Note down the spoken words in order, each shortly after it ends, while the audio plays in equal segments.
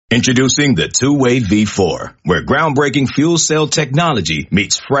Introducing the Two-Way V4, where groundbreaking fuel cell technology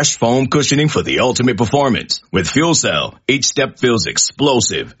meets fresh foam cushioning for the ultimate performance. With Fuel Cell, each step feels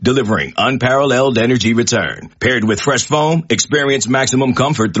explosive, delivering unparalleled energy return. Paired with fresh foam, experience maximum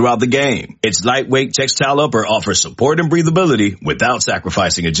comfort throughout the game. Its lightweight textile upper offers support and breathability without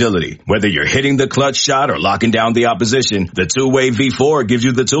sacrificing agility. Whether you're hitting the clutch shot or locking down the opposition, the Two-Way V4 gives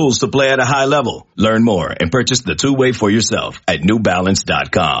you the tools to play at a high level. Learn more and purchase the Two-Way for yourself at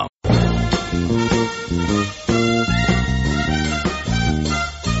NewBalance.com.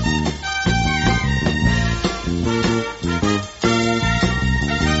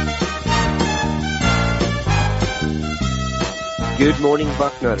 Good morning,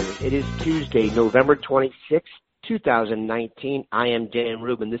 Bucknutters. It is Tuesday, November 26th, 2019. I am Dan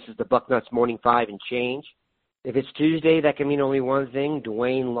Rubin. This is the Bucknuts Morning 5 and change. If it's Tuesday, that can mean only one thing.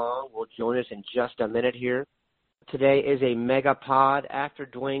 Dwayne Long will join us in just a minute here. Today is a mega pod. After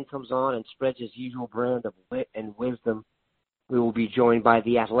Dwayne comes on and spreads his usual brand of wit and wisdom, we will be joined by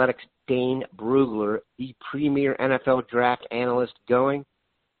the Athletic's Dane Brugler, the premier NFL draft analyst going.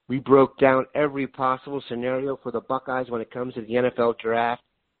 We broke down every possible scenario for the Buckeyes when it comes to the NFL draft.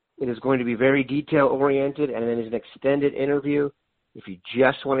 It is going to be very detail-oriented, and it is an extended interview. If you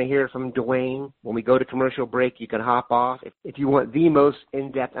just want to hear from Dwayne, when we go to commercial break, you can hop off. If you want the most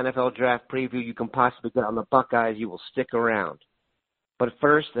in-depth NFL draft preview you can possibly get on the Buckeyes, you will stick around. But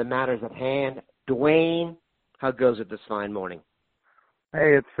first, the matters at hand. Dwayne, how goes it this fine morning?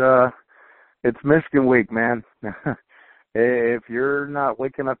 Hey, it's Michigan week, man. If you're not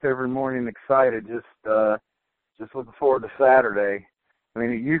waking up every morning excited, just looking forward to Saturday. I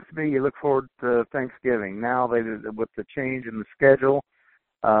mean, it used to be you look forward to Thanksgiving. Now, with the change in the schedule,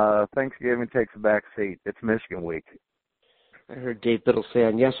 Thanksgiving takes a back seat. It's Michigan week. I heard Dave Biddle say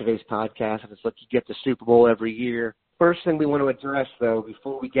on yesterday's podcast, it's like you get the Super Bowl every year. First thing we want to address, though,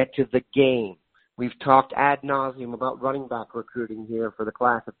 before we get to the game, we've talked ad nauseum about running back recruiting here for the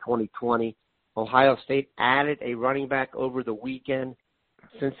class of 2020. Ohio State added a running back over the weekend.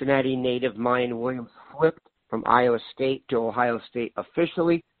 Cincinnati native Mayan Williams flipped from Iowa State to Ohio State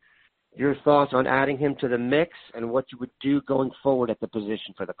officially. Your thoughts on adding him to the mix and what you would do going forward at the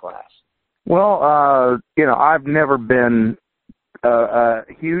position for the class? Well, I've never been a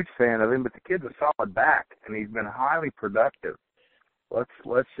huge fan of him, but the kid's a solid back, and he's been highly productive.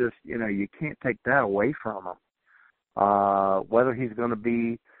 Let's just, you can't take that away from him. Whether he's going to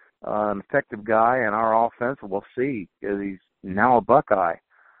be an effective guy in our offense, we'll see, because he's now a Buckeye.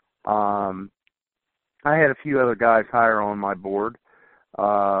 I had a few other guys higher on my board.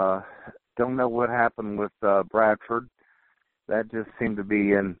 Don't know what happened with Bradford. That just seemed to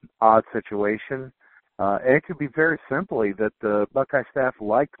be an odd situation. It could be very simply that the Buckeye staff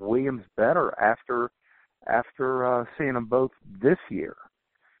liked Williams better after seeing them both this year.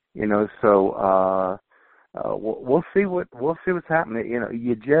 So we'll see what's happening.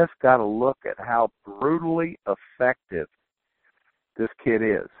 You just got to look at how brutally effective this kid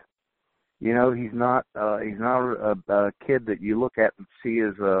is. He's not a kid that you look at and see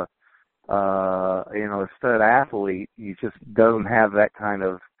as a stud athlete. He just doesn't have that kind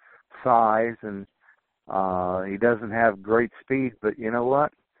of size, and he doesn't have great speed. But you know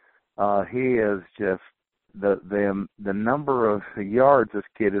what? He is just the number of yards this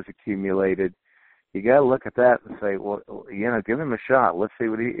kid has accumulated. You got to look at that and say, well, give him a shot. Let's see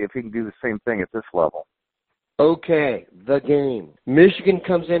if he can do the same thing at this level. Okay, the game. Michigan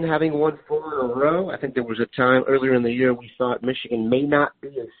comes in having won 4 in a row. I think there was a time earlier in the year we thought Michigan may not be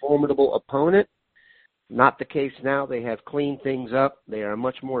a formidable opponent. Not the case now. They have cleaned things up. They are a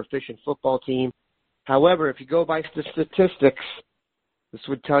much more efficient football team. However, if you go by the statistics, this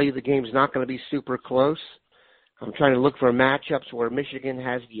would tell you the game's not going to be super close. I'm trying to look for matchups where Michigan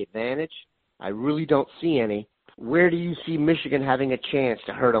has the advantage. I really don't see any. Where do you see Michigan having a chance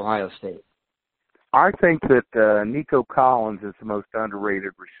to hurt Ohio State? I think that Nico Collins is the most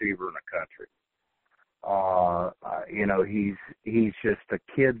underrated receiver in the country. He's just a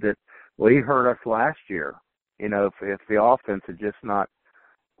kid that, he hurt us last year. If the offense had just not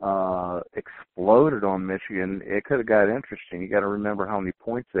exploded on Michigan, it could have got interesting. You got to remember how many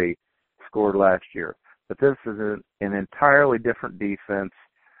points they scored last year. But this is an entirely different defense.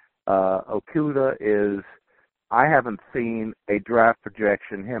 Okudah is, I haven't seen a draft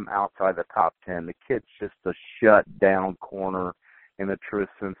projection him outside the top 10. The kid's just a shut-down corner in the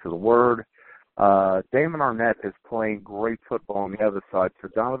truest sense of the word. Damon Arnett is playing great football on the other side, so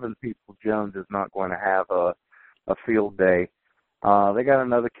Donovan Peoples-Jones is not going to have a field day. They got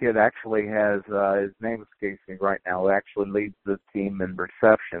another kid, actually has, his name escapes me right now, who actually leads the team in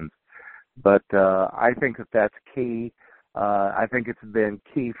receptions. But I think that's key. I think it's been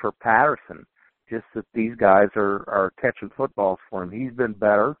key for Patterson, just that these guys are catching footballs for him. He's been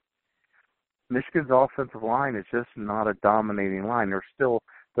better. Michigan's offensive line is just not a dominating line.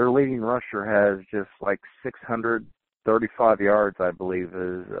 Their leading rusher has just like 635 yards, I believe,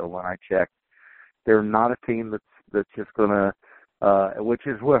 is when I checked. They're not a team that's just going to, which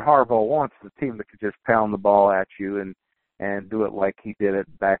is what Harbaugh wants, the team that could just pound the ball at you and do it like he did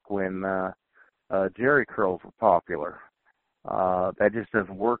it back when Jerry curls were popular. That just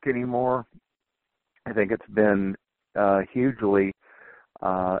doesn't work anymore. I think it's been hugely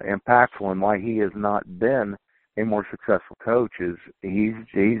impactful, and why he has not been a more successful coach is he's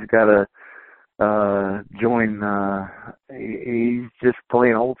got to join. He's just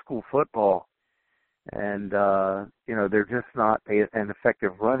playing old school football, and they're just not an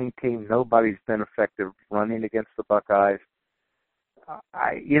effective running team. Nobody's been effective running against the Buckeyes.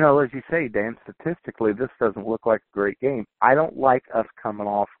 As you say, Dan, statistically, this doesn't look like a great game. I don't like us coming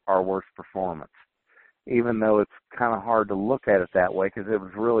off our worst performance, even though it's kind of hard to look at it that way, because it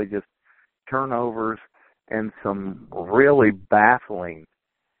was really just turnovers and some really baffling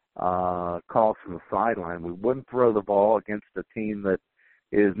calls from the sideline. We wouldn't throw the ball against a team that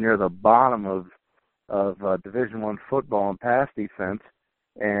is near the bottom of Division I football and pass defense,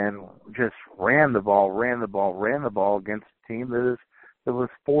 and just ran the ball against a team that was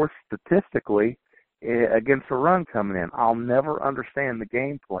fourth statistically against the run coming in. I'll never understand the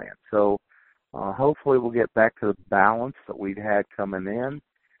game plan. So hopefully we'll get back to the balance that we'd had coming in.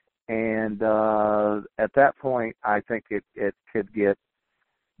 And at that point, I think it could get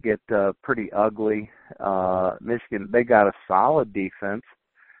pretty ugly. Michigan, they got a solid defense.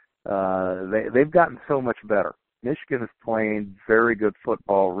 They've gotten so much better. Michigan is playing very good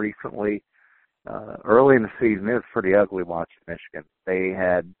football recently. Early in the season, it was pretty ugly watching Michigan. They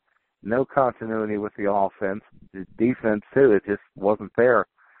had no continuity with the offense. The defense, too, it just wasn't there.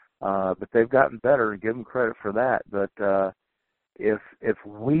 But they've gotten better, and give them credit for that. But if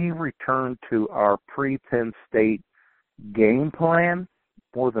we return to our pre-Penn State game plan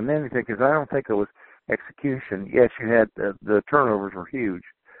more than anything, because I don't think it was execution. Yes, you had the turnovers were huge.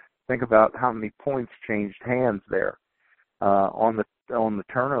 Think about how many points changed hands there on the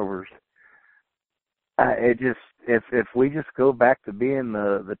turnovers. If we just go back to being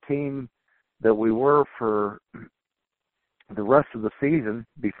the team that we were for the rest of the season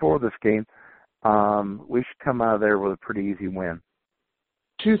before this game, we should come out of there with a pretty easy win.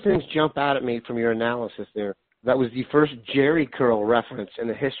 Two things jump out at me from your analysis there. That was the first Jerry curl reference in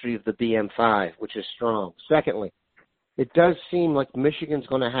the history of the BM5, which is strong. Secondly, it does seem like Michigan's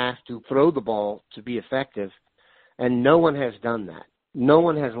going to have to throw the ball to be effective, and no one has done that. No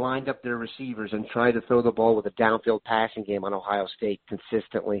one has lined up their receivers and tried to throw the ball with a downfield passing game on Ohio State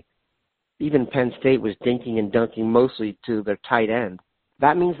consistently. Even Penn State was dinking and dunking mostly to their tight end.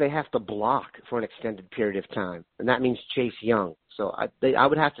 That means they have to block for an extended period of time, and that means Chase Young. So I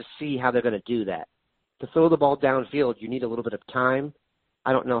would have to see how they're going to do that. To throw the ball downfield, you need a little bit of time.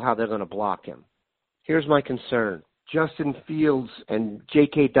 I don't know how they're going to block him. Here's my concern. Justin Fields and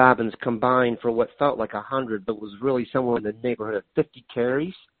J.K. Dobbins combined for what felt like 100, but was really somewhere in the neighborhood of 50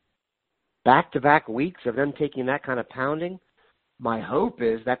 carries. Back-to-back weeks of them taking that kind of pounding. My hope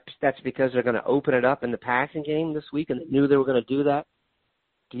is that's because they're going to open it up in the passing game this week, and they knew they were going to do that.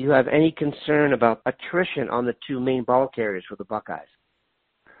 Do you have any concern about attrition on the two main ball carriers for the Buckeyes?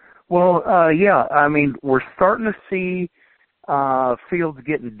 Well, yeah. I mean, we're starting to see Fields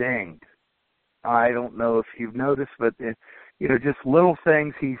getting dinged. I don't know if you've noticed, but just little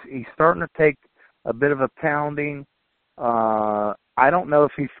things. He's starting to take a bit of a pounding. I don't know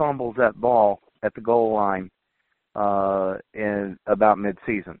if he fumbles that ball at the goal line in about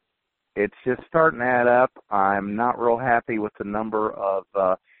midseason. It's just starting to add up. I'm not real happy with the number of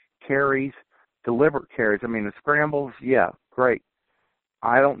carries, deliberate carries. I mean, the scrambles, yeah, great.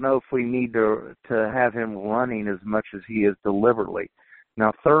 I don't know if we need to have him running as much as he is deliberately.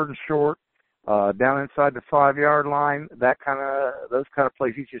 Now, third and short, down inside the 5-yard line, those kind of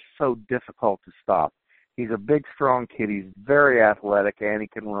plays, he's just so difficult to stop. He's a big, strong kid. He's very athletic, and he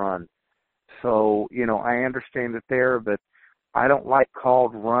can run. So, I understand it there, but I don't like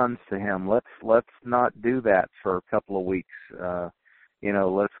called runs to him. Let's not do that for a couple of weeks.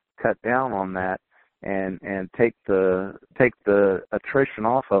 Let's cut down on that and take the attrition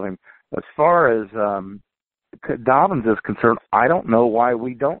off of him. As far as Dobbins is concerned, I don't know why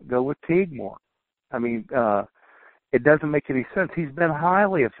we don't go with Teague more. I mean, it doesn't make any sense. He's been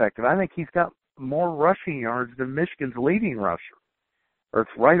highly effective. I think he's got more rushing yards than Michigan's leading rusher. Or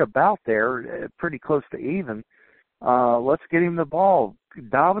it's right about there, pretty close to even. Let's get him the ball.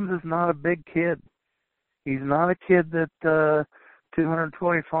 Dobbins is not a big kid. He's not a kid that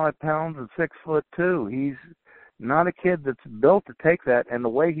 225 pounds and 6'2". He's not a kid that's built to take that. And the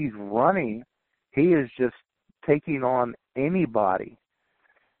way he's running, he is just taking on anybody.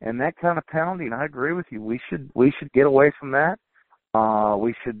 And that kind of pounding, I agree with you. We should get away from that.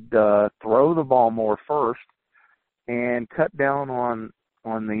 We should throw the ball more first and cut down on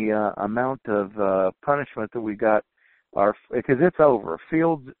the amount of punishment that we got. Because it's over.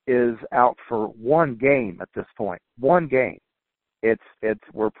 Fields is out for one game at this point. One game.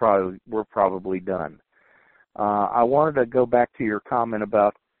 We're probably done. I wanted to go back to your comment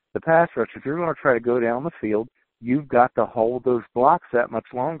about the pass rush. If you're going to try to go down the field, you've got to hold those blocks that much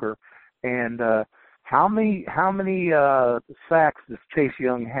longer. And how many sacks does Chase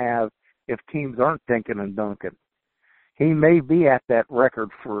Young have if teams aren't dinking and dunking? He may be at that record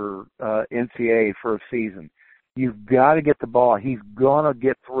for NCAA for a season. You've got to get the ball. He's going to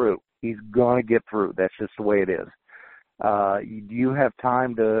get through. He's going to get through. That's just the way it is. Do you have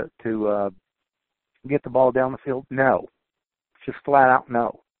time to get the ball down the field? No. Just flat out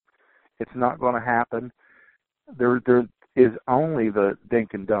no. It's not going to happen. There is only the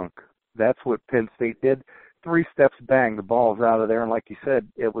dink and dunk. That's what Penn State did. 3 steps, bang, the ball's out of there. And like you said,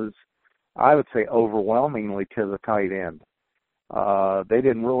 it was, I would say, overwhelmingly to the tight end. They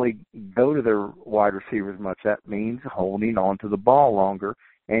didn't really go to their wide receivers much. That means holding on to the ball longer,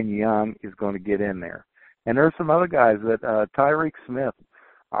 and Young is going to get in there. And there's some other guys that Tyreek Smith,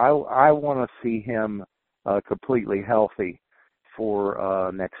 I want to see him completely healthy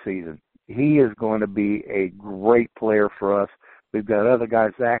for next season. He is going to be a great player for us. We've got other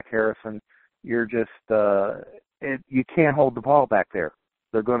guys, Zach Harrison. You're just you can't hold the ball back there.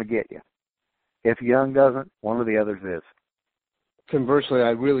 They're going to get you. If Young doesn't, one of the others is. Conversely,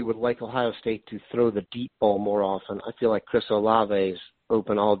 I really would like Ohio State to throw the deep ball more often. I feel like Chris Olave is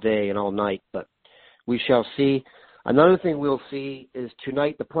open all day and all night, but we shall see. Another thing we'll see is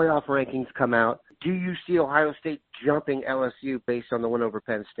tonight the playoff rankings come out. Do you see Ohio State jumping LSU based on the win over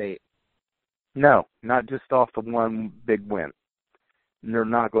Penn State? No, not just off the one big win. They're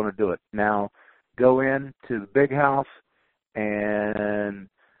not going to do it. Now, go in to the big house and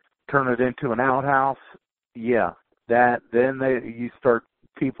turn it into an outhouse. Yeah,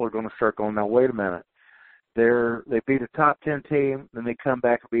 people are going to start going, now wait a minute. They beat a top 10 team, then they come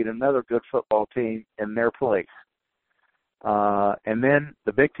back and beat another good football team in their place. And then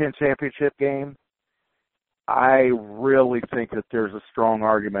the Big Ten championship game, I really think that there's a strong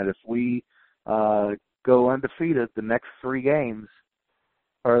argument. If we go undefeated the next 3 games,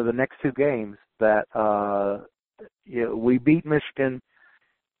 or the next 2 games, that we beat Michigan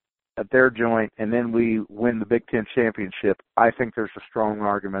at their joint, and then we win the Big Ten championship, I think there's a strong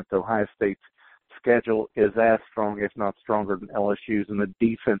argument that Ohio State's schedule is as strong, if not stronger, than LSU's, and the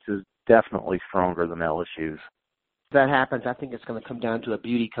defense is definitely stronger than LSU's. If that happens, I think it's going to come down to a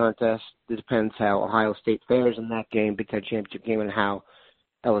beauty contest. It depends how Ohio State fares in that game, Big Ten championship game, and how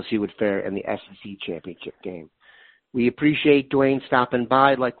LSU would fare in the SEC championship game. We appreciate Dwayne stopping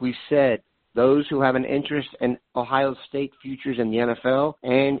by. Like we said, those who have an interest in Ohio State futures in the NFL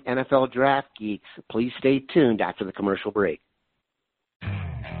and NFL Draft Geeks, please stay tuned after the commercial break.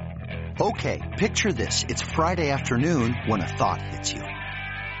 Okay, picture this. It's Friday afternoon when a thought hits you.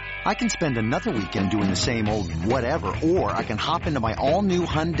 I can spend another weekend doing the same old whatever, or I can hop into my all-new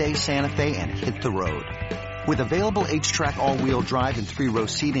Hyundai Santa Fe and hit the road. With available H-Track all-wheel drive and 3-row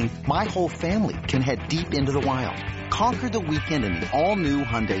seating, my whole family can head deep into the wild. Conquer the weekend in the all-new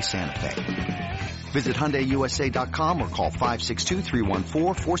Hyundai Santa Fe. Visit HyundaiUSA.com or call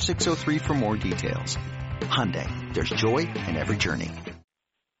 562-314-4603 for more details. Hyundai, there's joy in every journey.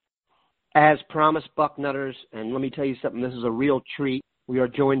 As promised, Bucknutters, and let me tell you something, this is a real treat. We are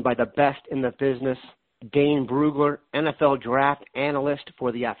joined by the best in the business, Dane Brugler, NFL draft analyst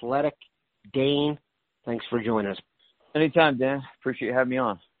for The Athletic. Dane, thanks for joining us. Anytime, Dan. Appreciate you having me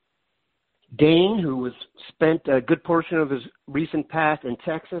on. Dane, who has spent a good portion of his recent past in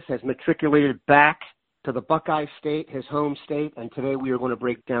Texas, has matriculated back to the Buckeye State, his home state, and today we are going to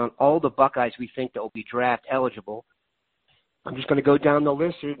break down all the Buckeyes we think that will be draft eligible. I'm just going to go down the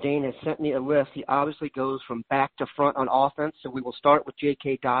list here. Dane has sent me a list. He obviously goes from back to front on offense, so we will start with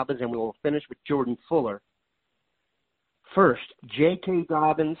J.K. Dobbins and we will finish with Jordan Fuller. First, J.K.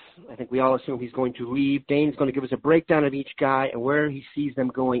 Dobbins, I think we all assume he's going to leave. Dane's going to give us a breakdown of each guy and where he sees them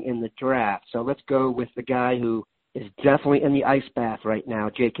going in the draft. So let's go with the guy who is definitely in the ice bath right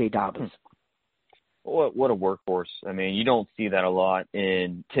now, J.K. Dobbins. What a workhorse. I mean, you don't see that a lot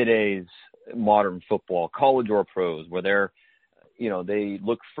in today's modern football, college or pros, where they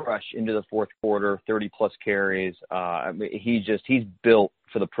look fresh into the fourth quarter, 30-plus carries. He's built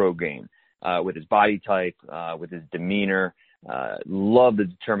for the pro game. with his body type, with his demeanor. Love the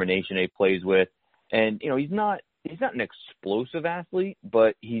determination he plays with. And, he's not an explosive athlete,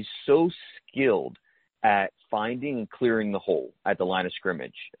 but he's so skilled at finding and clearing the hole at the line of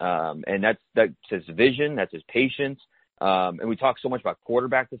scrimmage. And that's his vision, that's his patience. And we talk so much about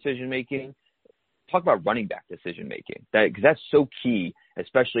quarterback decision making. Talk about running back decision making. Because that's so key,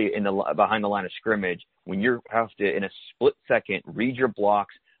 especially behind the line of scrimmage, when you have to, in a split second, read your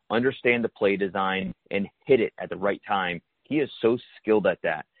blocks, understand the play design, and hit it at the right time. He is so skilled at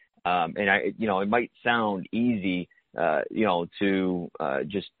that. And it might sound easy, to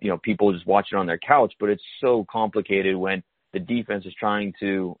just people just watching on their couch, but it's so complicated when the defense is trying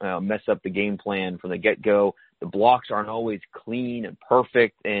to mess up the game plan from the get-go. The blocks aren't always clean and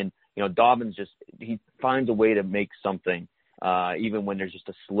perfect, and Dobbins he finds a way to make something, even when there's just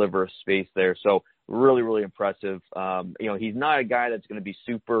a sliver of space there. So really, really impressive. He's not a guy that's going to be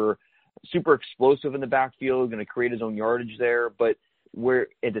super, super explosive in the backfield, going to create his own yardage there, but where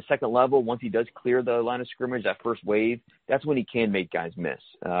at the second level, once he does clear the line of scrimmage, that first wave, that's when he can make guys miss.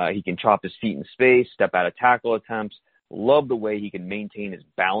 He can chop his feet in space, step out of tackle attempts. Love the way he can maintain his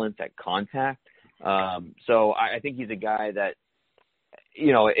balance at contact. So I think he's a guy that,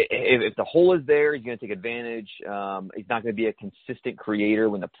 if the hole is there, he's going to take advantage. He's not going to be a consistent creator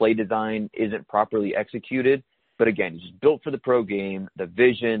when the play design isn't properly executed. But again, he's just built for the pro game, the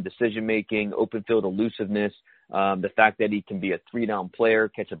vision, decision-making, open field elusiveness, the fact that he can be a 3-down player,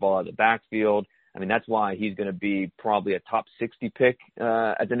 catch a ball out of the backfield. I mean, that's why he's going to be probably a top 60 pick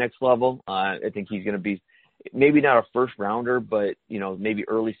at the next level. I think he's going to be maybe not a first rounder, but, maybe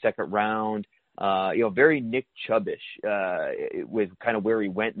early second round. Very Nick Chubbish with kind of where he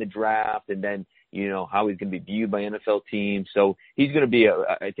went in the draft and then, how he's going to be viewed by NFL teams. So he's going to be,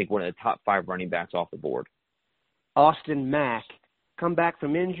 I think, one of the top 5 running backs off the board. Austin Mack, come back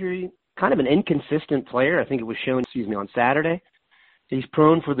from injury, kind of an inconsistent player. I think it was shown, on Saturday. He's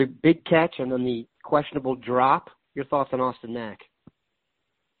prone for the big catch and then the questionable drop. Your thoughts on Austin Mack?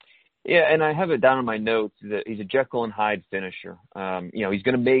 Yeah, and I have it down in my notes that he's a Jekyll and Hyde finisher. He's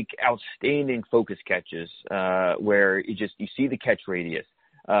going to make outstanding focus catches where you see the catch radius.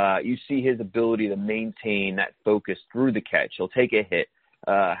 You see his ability to maintain that focus through the catch. He'll take a hit,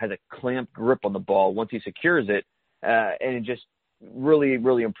 has a clamped grip on the ball once he secures it, and it just really,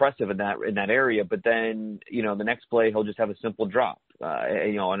 really impressive in that area. But then, the next play, he'll just have a simple drop,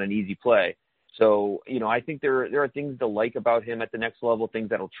 on an easy play. So, I think there are things to like about him at the next level, things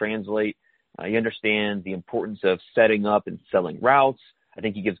that'll translate. He understands the importance of setting up and selling routes. I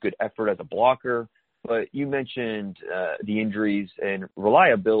think he gives good effort as a blocker. But you mentioned the injuries, and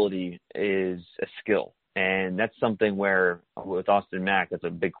reliability is a skill. And that's something where with Austin Mack, that's a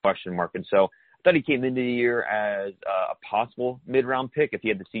big question mark. And so I thought he came into the year as a possible mid-round pick if he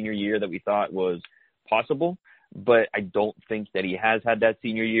had the senior year that we thought was possible. But I don't think that he has had that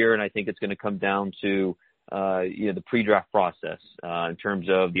senior year, and I think it's going to come down to the pre-draft process in terms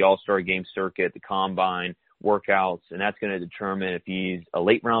of the All-Star game circuit, the combine, workouts, and that's going to determine if he's a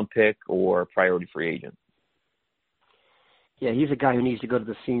late-round pick or a priority free agent. Yeah, he's a guy who needs to go to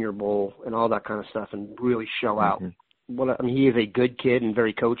the Senior Bowl and all that kind of stuff and really show out. He is a good kid and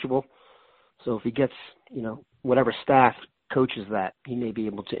very coachable. So if he gets, whatever staff coaches that, he may be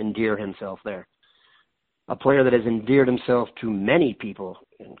able to endear himself there. A player that has endeared himself to many people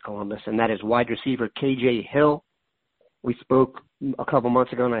in Columbus, and that is wide receiver KJ Hill. We spoke a couple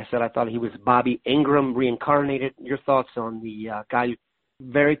months ago, and I said I thought he was Bobby Ingram reincarnated. Your thoughts on the guy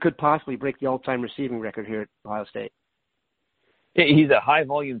who could possibly break the all-time receiving record here at Ohio State? He's a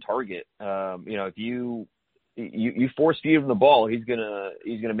high-volume target. If you force feed him the ball, he's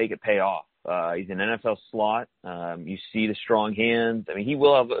gonna make it pay off. He's an NFL slot. You see the strong hands. I mean, he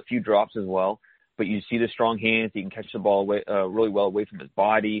will have a few drops as well, but you see the strong hands. He can catch the ball really well away from his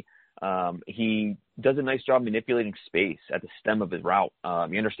body. He does a nice job manipulating space at the stem of his route.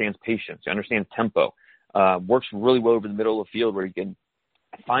 He understands patience. He understands tempo. Works really well over the middle of the field where he can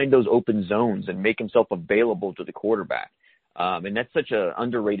find those open zones and make himself available to the quarterback. And that's such an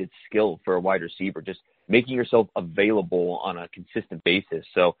underrated skill for a wide receiver, just making yourself available on a consistent basis.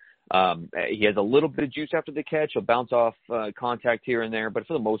 So he has a little bit of juice after the catch. He'll bounce off contact here and there, but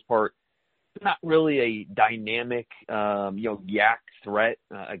for the most part, not really a dynamic, yak threat,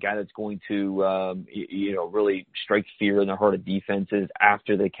 a guy that's going to, really strike fear in the heart of defenses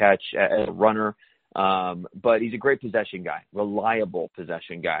after the catch as a runner. But he's a great possession guy, reliable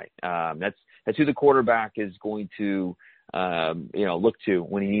possession guy. That's who the quarterback is going to, look to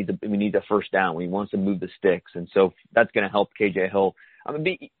when he needs a first down, when he wants to move the sticks. And so that's going to help KJ Hill. I'm going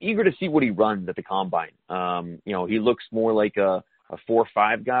to be eager to see what he runs at the combine. He looks more like a a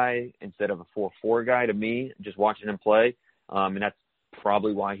 4-5 guy instead of a 4-4 guy to me, just watching him play. And that's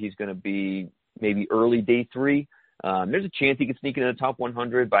probably why he's going to be maybe early day 3. There's a chance he could sneak into the top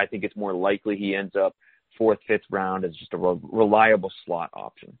 100, but I think it's more likely he ends up 4th, 5th round as just a reliable slot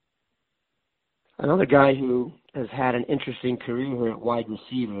option. Another guy who has had an interesting career here at wide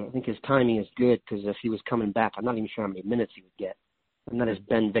receiver, I think his timing is good because if he was coming back, I'm not even sure how many minutes he would get, and that is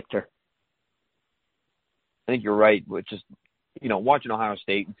Ben Victor. I think you're right, with just, watching Ohio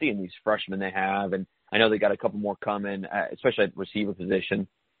State and seeing these freshmen they have, and I know they got a couple more coming, especially at the receiver position.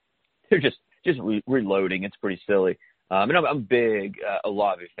 They're just reloading. It's pretty silly. And I'm a big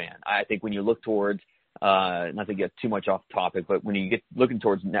Olave fan. I think when you look towards, not to get too much off topic, but when you get looking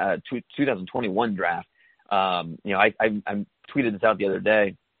towards 2021 draft, I tweeted this out the other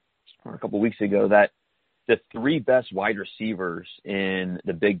day or a couple of weeks ago that the 3 best wide receivers in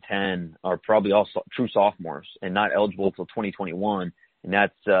the Big Ten are probably all true sophomores and not eligible until 2021. And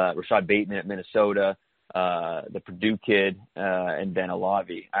that's Rashad Bateman at Minnesota, the Purdue kid, and then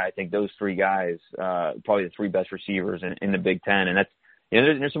Olave. I think those 3 guys, probably the 3 best receivers in the Big Ten. And that's,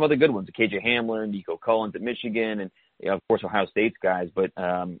 there's some other good ones, KJ Hamler, Nico Collins at Michigan, and of course Ohio State's guys. But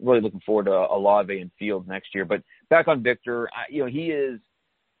really looking forward to Olave and Fields next year. But back on Victor, he is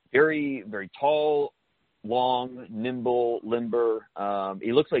very, very tall, long, nimble, limber.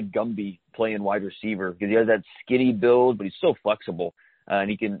 He looks like Gumby playing wide receiver because he has that skinny build, but he's so flexible. And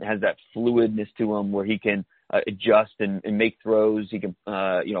he has that fluidness to him where he can adjust and make throws. He can,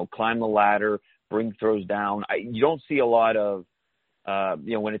 climb the ladder, bring throws down. You don't see a lot of,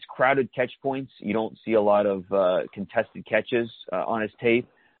 when it's crowded catch points, you don't see a lot of contested catches on his tape.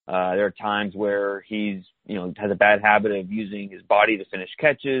 There are times where he's, has a bad habit of using his body to finish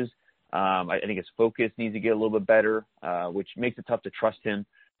catches. I think his focus needs to get a little bit better, which makes it tough to trust him.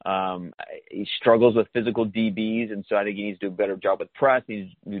 He struggles with physical DBs, and so I think he needs to do a better job with press.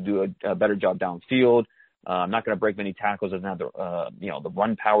 He needs to do a better job downfield. Not going to break many tackles. Doesn't have the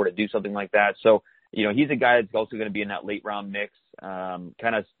run power to do something like that. So, he's a guy that's also going to be in that late round mix.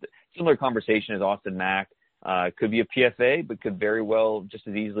 Kind of similar conversation as Austin Mack. Could be a PFA, but could very well just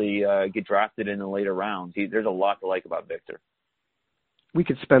as easily get drafted in the later rounds. There's a lot to like about Victor. We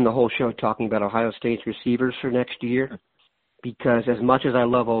could spend the whole show talking about Ohio State's receivers for next year. Because as much as I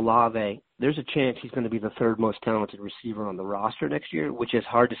love Olave, there's a chance he's going to be the 3rd most talented receiver on the roster next year, which is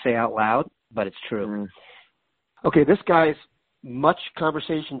hard to say out loud, but it's true. Mm-hmm. Okay, this guy's much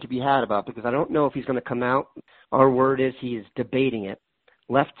conversation to be had about because I don't know if he's going to come out. Our word is he is debating it.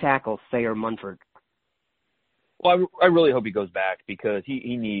 Left tackle Thayer Munford. Well, I really hope he goes back because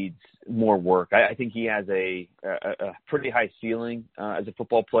he needs more work. I think he has a pretty high ceiling as a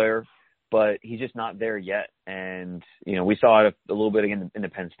football player, but he's just not there yet. And, we saw it a little bit in the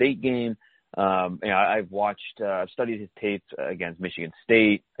Penn State game. I've studied his tapes against Michigan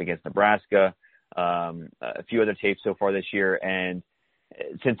State, against Nebraska, a few other tapes so far this year, and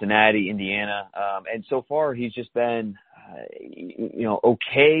Cincinnati, Indiana. And so far he's just been,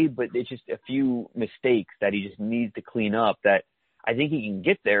 okay, but it's just a few mistakes that he just needs to clean up that I think he can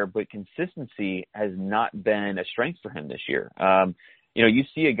get there, but consistency has not been a strength for him this year. You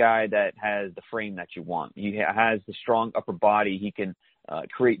see a guy that has the frame that you want. He has the strong upper body. He can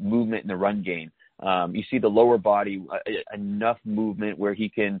create movement in the run game. You see the lower body, enough movement where he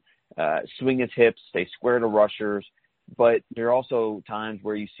can swing his hips, stay square to rushers. But there are also times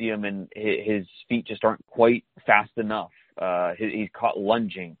where you see him and his feet just aren't quite fast enough. He's caught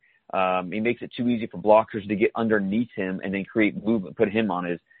lunging. He makes it too easy for blockers to get underneath him and then create movement, put him on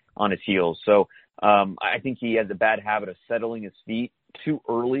his heels. So I think he has a bad habit of settling his feet too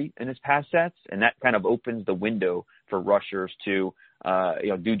early in his pass sets, and that kind of opens the window for rushers to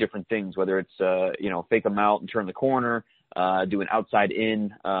do different things, whether it's fake them out and turn the corner, do an outside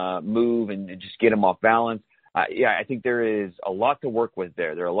in move and just get him off balance. I think there is a lot to work with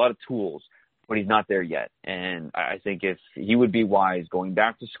there. There are a lot of tools, but he's not there yet. And I think if he would be wise going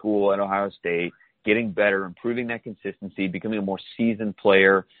back to school at Ohio State, getting better, improving that consistency, becoming a more seasoned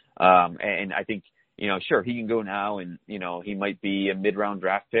player. And I think, sure, he can go now and, he might be a mid-round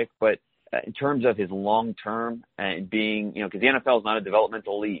draft pick, but in terms of his long-term and being, because the NFL is not a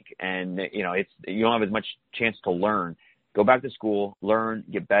developmental league and, you don't have as much chance to learn. Go back to school, learn,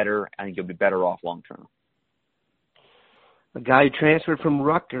 get better. I think you'll be better off long-term. A guy who transferred from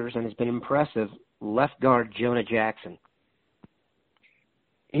Rutgers and has been impressive, left guard Jonah Jackson.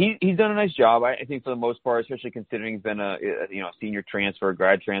 He's done a nice job, I think, for the most part, especially considering he's been a senior transfer,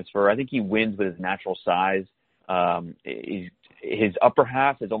 grad transfer. I think he wins with his natural size. His upper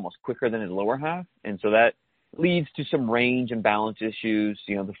half is almost quicker than his lower half, and so that leads to some range and balance issues.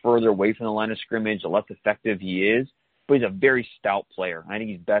 The further away from the line of scrimmage, the less effective he is. but he's a very stout player. I think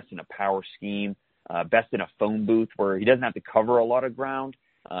he's best in a power scheme, best in a phone booth where he doesn't have to cover a lot of ground.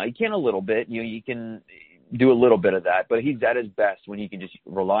 He can a little bit. You can do a little bit of that, but he's at his best when he can just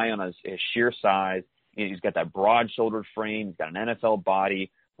rely on his sheer size. He's got that broad-shouldered frame. He's got an NFL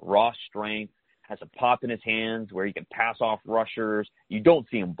body, raw strength, has a pop in his hands where he can pass off rushers. You don't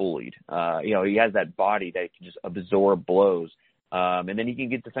see him bullied. He has that body that can just absorb blows. And then he can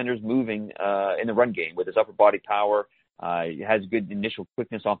get defenders moving in the run game with his upper body power. He has good initial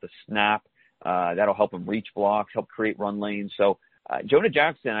quickness off the snap. That'll help him reach blocks, help create run lanes. So Jonah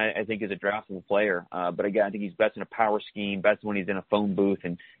Jackson, I think, is a draftable player. But again, I think he's best in a power scheme, best when he's in a phone booth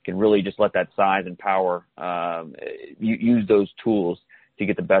and can really just let that size and power use those tools to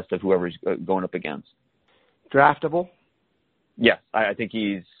get the best of whoever he's going up against. Draftable? Yes, I think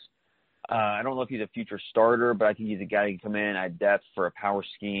he's I don't know if he's a future starter, but I think he's a guy who can come in at depth for a power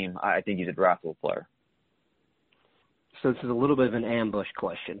scheme. I think he's a draftable player. So this is a little bit of an ambush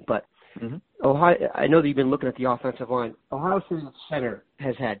question, but Ohio, I know that you've been looking at the offensive line. Ohio State center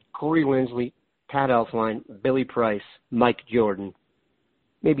has had Corey Linsley, Pat Elflein, Billy Price, Mike Jordan.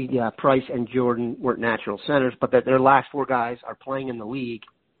 Maybe Price and Jordan weren't natural centers, but that their last four guys are playing in the league.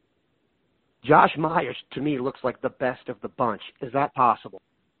 Josh Myers, to me, looks like the best of the bunch. Is that possible?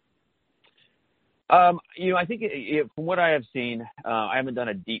 I think from what I have seen, I haven't done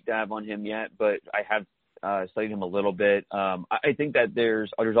a deep dive on him yet, but I have studied him a little bit. I think that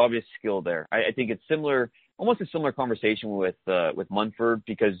there's obvious skill there. I think it's almost a similar conversation with Munford,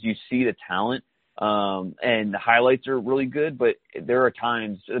 because you see the talent, and the highlights are really good, but there are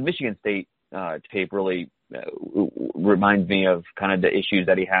times the Michigan State tape really reminds me of kind of the issues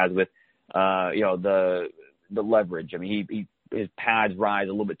that he has with the leverage. I mean, his pads rise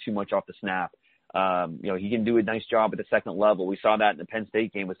a little bit too much off the snap. He can do a nice job at the second level. We saw that in the Penn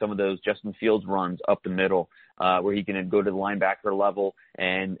State game with some of those Justin Fields runs up the middle, where he can go to the linebacker level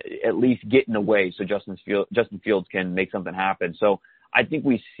and at least get in the way so Justin Fields can make something happen. So I think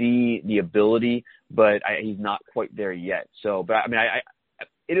we see the ability, but he's not quite there yet. So, but I mean,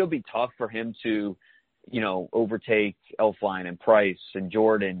 it'll be tough for him to, overtake Elflein and Price and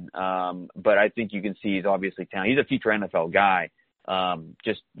Jordan. But I think you can see he's obviously talented. He's a future NFL guy.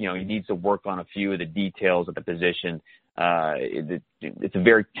 He needs to work on a few of the details of the position. It's a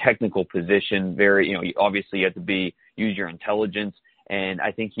very technical position. Obviously you have to use your intelligence. And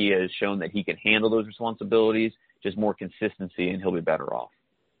I think he has shown that he can handle those responsibilities, just more consistency, and he'll be better off.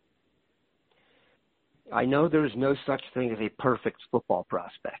 I know there's no such thing as a perfect football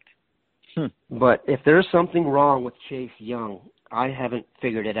prospect. But if there's something wrong with Chase Young, I haven't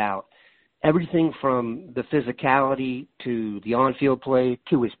figured it out. Everything from the physicality to the on-field play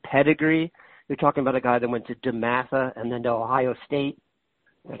to his pedigree. You're talking about a guy that went to DeMatha and then to Ohio State.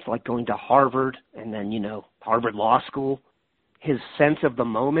 That's like going to Harvard and then, Harvard Law School. His sense of the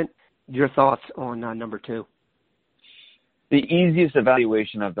moment. Your thoughts on number two? The easiest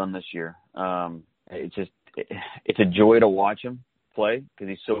evaluation I've done this year. It's a joy to watch him play because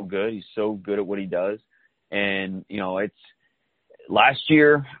he's so good. He's so good at what he does. And, last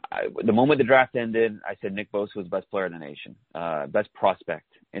year, the moment the draft ended, I said Nick Bosa was the best player in the nation, best prospect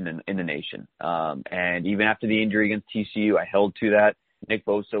in the nation. And even after the injury against TCU, I held to that. Nick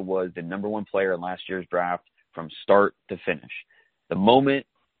Bosa was the number one player in last year's draft from start to finish. The moment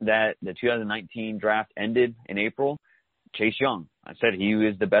that the 2019 draft ended in April, Chase Young, I said he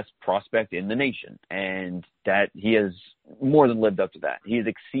is the best prospect in the nation, and that he has more than lived up to that. He has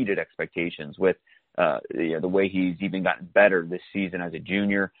exceeded expectations with the way he's even gotten better this season as a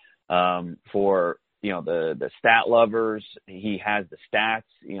junior. For the stat lovers, he has the stats,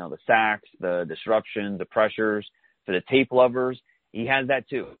 the sacks, the disruptions, the pressures. For the tape lovers, he has that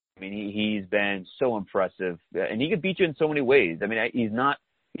too. I mean, he's been so impressive, and he can beat you in so many ways. I mean, he's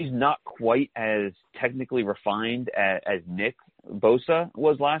not quite as technically refined as Nick Bosa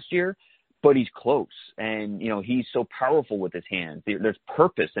was last year, but he's close. And, he's so powerful with his hands. There's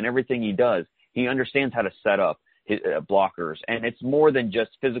purpose in everything he does. He understands how to set up his blockers, and it's more than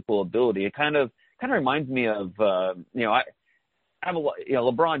just physical ability. It kind of reminds me of, I have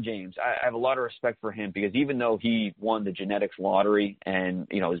LeBron James. I have a lot of respect for him because even though he won the genetics lottery and,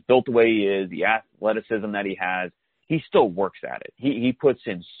 is built the way he is, the athleticism that he has, he still works at it. He puts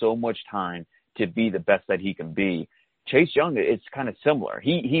in so much time to be the best that he can be. Chase Young, it's kind of similar.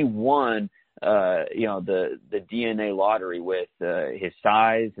 He won, the DNA lottery with his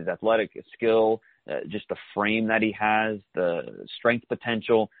size, his athletic skill, just the frame that he has, the strength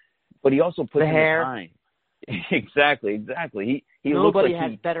potential, but he also puts in the time. Exactly. Nobody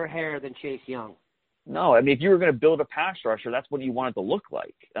has better hair than Chase Young. No, I mean, if you were going to build a pass rusher, that's what you want it to look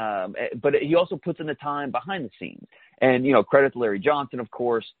like. But he also puts in the time behind the scenes. And, credit to Larry Johnson, of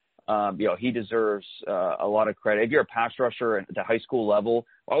course. He deserves a lot of credit. If you're a pass rusher at the high school level,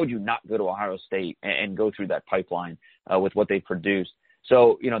 why would you not go to Ohio State and go through that pipeline with what they produced?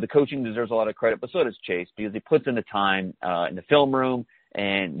 So, the coaching deserves a lot of credit, but so does Chase, because he puts in the time in the film room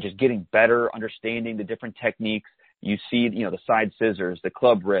and just getting better, understanding the different techniques. You see, the side scissors, the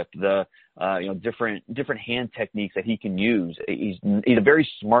club rip, the different hand techniques that he can use. He's a very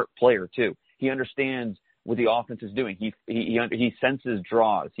smart player too. He understands what the offense is doing. He senses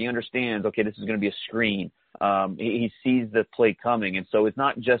draws. He understands, okay, this is going to be a screen. He sees the play coming, and so it's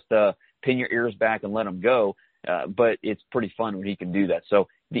not just pin your ears back and let him go, but it's pretty fun when he can do that. So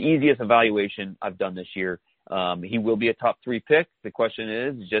the easiest evaluation I've done this year. He will be a top 3 pick. The question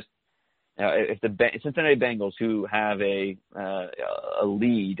is just if the Cincinnati Bengals, who have a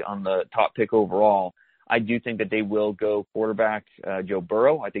lead on the top pick overall, I do think that they will go quarterback Joe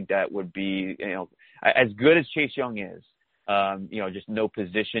Burrow. I think that would be, as good as Chase Young is, just no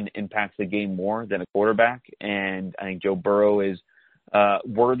position impacts the game more than a quarterback. And I think Joe Burrow is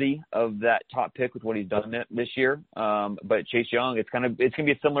worthy of that top pick with what he's done this year. But Chase Young, it's going to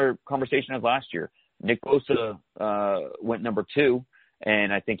be a similar conversation as last year. Nick Bosa went number 2.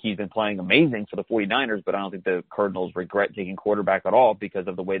 And I think he's been playing amazing for the 49ers, but I don't think the Cardinals regret taking quarterback at all because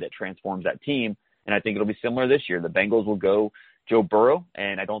of the way that transforms that team. And I think it'll be similar this year. The Bengals will go Joe Burrow,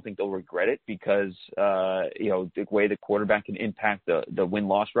 and I don't think they'll regret it because, the way the quarterback can impact the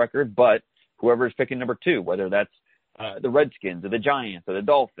win-loss record. But whoever is picking number 2, whether that's the Redskins or the Giants or the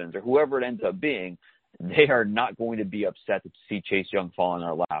Dolphins or whoever it ends up being, they are not going to be upset to see Chase Young fall in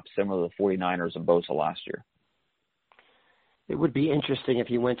their lap, similar to the 49ers and Bosa last year. It would be interesting if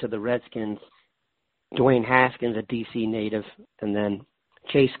you went to the Redskins, Dwayne Haskins, a D.C. native, and then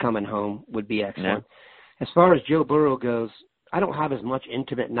Chase coming home would be excellent. Yeah. As far as Joe Burrow goes, I don't have as much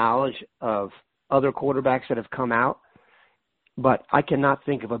intimate knowledge of other quarterbacks that have come out, but I cannot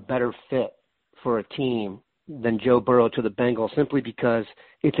think of a better fit for a team than Joe Burrow to the Bengals, simply because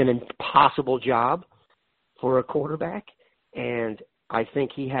it's an impossible job for a quarterback, and I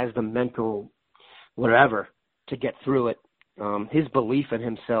think he has the mental whatever to get through it. His belief in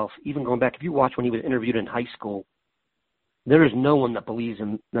himself, even going back, if you watch when he was interviewed in high school, there is no one that believes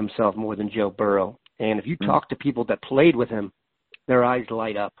in themselves more than Joe Burrow. And if you talk to people that played with him, their eyes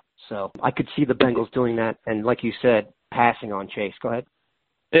light up. So I could see the Bengals doing that. And like you said, passing on Chase. Go ahead.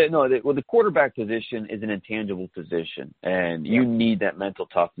 The quarterback position is an intangible position, and you need that mental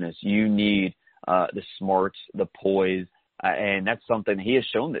toughness. You need the smarts, the poise. And that's something he has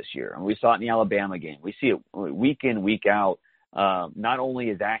shown this year. And we saw it in the Alabama game. We see it week in, week out. Not only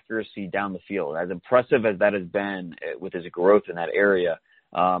his accuracy down the field, as impressive as that has been with his growth in that area,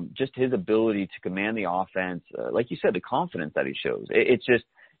 just his ability to command the offense, like you said, the confidence that he shows. It's just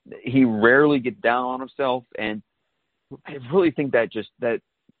he rarely gets down on himself. And I really think that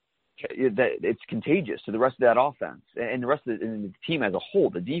it's contagious to the rest of that offense and the rest of the team as a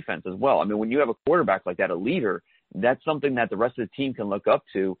whole, the defense as well. I mean, when you have a quarterback like that, a leader, that's something that the rest of the team can look up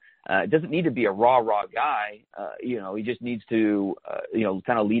to. It doesn't need to be a raw guy. He just needs to,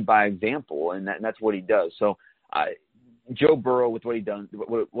 kind of lead by example, and that's what he does. So, Joe Burrow, with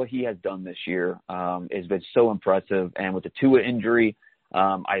what he has done this year, has been so impressive. And with the Tua injury,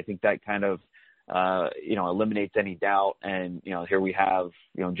 I think that kind of, eliminates any doubt. And, here we have,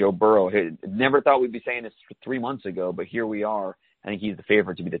 Joe Burrow. Never thought we'd be saying this 3 months ago, but here we are. I think he's the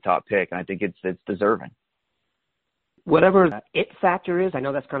favorite to be the top pick, and I think it's deserving. Whatever the it factor is, I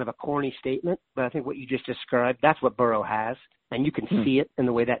know that's kind of a corny statement, but I think what you just described, that's what Burrow has, and you can see it in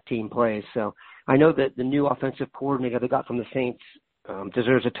the way that team plays. So I know that the new offensive coordinator they got from the Saints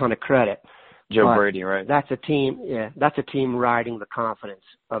deserves a ton of credit. Joe Brady, right? That's a team riding the confidence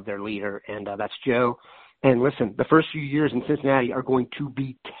of their leader, and that's Joe. And listen, the first few years in Cincinnati are going to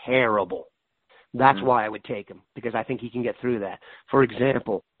be terrible. That's why I would take him, because I think he can get through that. For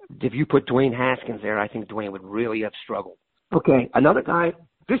example, if you put Dwayne Haskins there, I think Dwayne would really have struggled. Okay, another guy.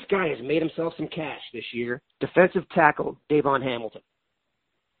 This guy has made himself some cash this year. Defensive tackle, Davon Hamilton.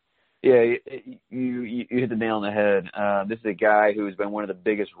 Yeah, you hit the nail on the head. This is a guy who has been one of the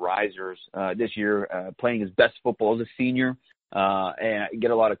biggest risers this year, playing his best football as a senior. And I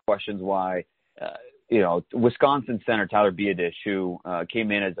get a lot of questions why, Wisconsin center Tyler Biadasz, who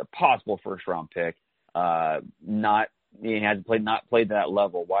came in as a possible first-round pick, he hasn't played that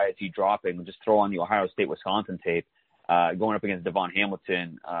level. Why is he dropping? Just throw on the Ohio State-Wisconsin tape. Going up against Davon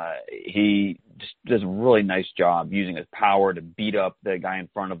Hamilton, he just does a really nice job using his power to beat up the guy in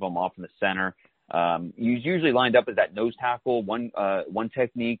front of him off in the center. He's usually lined up as that nose tackle, one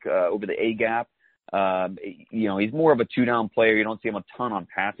technique over the A-gap. He's more of a two-down player. You don't see him a ton on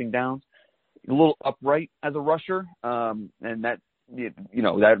passing downs. A little upright as a rusher, and that it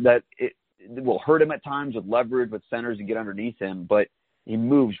will hurt him at times with leverage, with centers to get underneath him, but he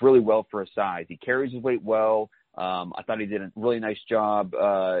moves really well for his size. He carries his weight well. I thought he did a really nice job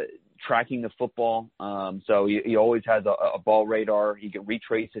tracking the football. So he always has a ball radar. He can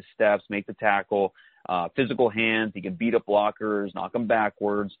retrace his steps, make the tackle, physical hands. He can beat up blockers, knock them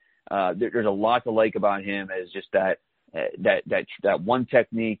backwards. There's a lot to like about him as just that one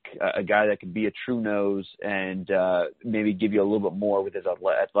technique, a guy that can be a true nose and maybe give you a little bit more with his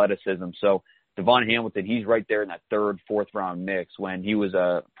athleticism. So Devon Hamilton, he's right there in that third, fourth round mix when he was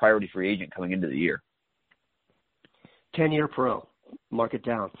a priority free agent coming into the year. 10-year pro. Mark it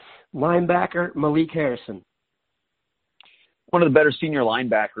down. Linebacker, Malik Harrison. One of the better senior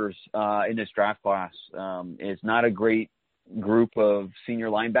linebackers in this draft class. It's not a great group of senior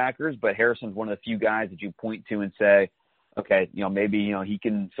linebackers, but Harrison's one of the few guys that you point to and say, okay, maybe he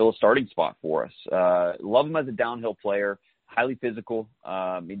can fill a starting spot for us. Love him as a downhill player, highly physical.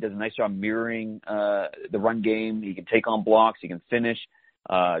 He does a nice job mirroring the run game. He can take on blocks. He can finish.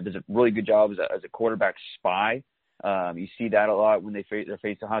 Does a really good job as a quarterback spy. You see that a lot when they're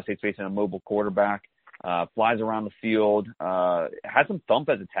facing Ohio State's facing a mobile quarterback. Flies around the field. Has some thump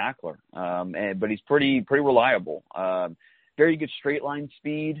as a tackler, but he's pretty reliable. Very good straight line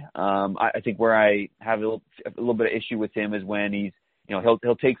speed. I think where I have a little bit of issue with him is when he's,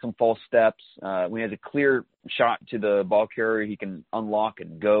 he'll take some false steps. When he has a clear shot to the ball carrier, he can unlock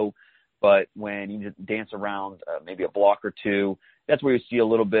and go. But when he just dance around maybe a block or two, that's where you see a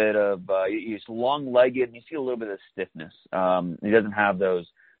little bit of he's long-legged and you see a little bit of stiffness. He doesn't have those,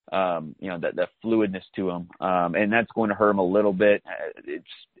 that fluidness to him, and that's going to hurt him a little bit. It's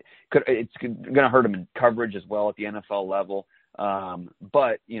going to hurt him in coverage as well at the NFL level.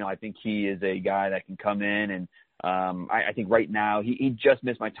 But I think he is a guy that can come in and I think right now he just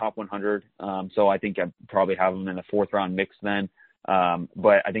missed my top 100. So I think I'd probably have him in the fourth round mix then.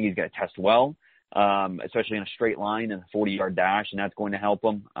 But I think he's going to test well, especially in a straight line and a 40-yard dash, and that's going to help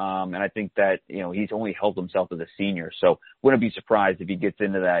him. And I think that, he's only helped himself as a senior. So wouldn't be surprised if he gets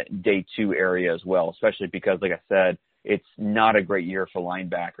into that day two area as well, especially because, like I said, it's not a great year for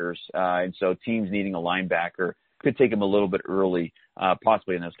linebackers. And so teams needing a linebacker could take him a little bit early,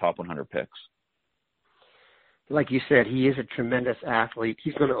 possibly in those top 100 picks. Like you said, he is a tremendous athlete.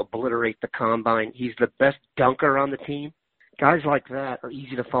 He's going to obliterate the combine. He's the best dunker on the team. Guys like that are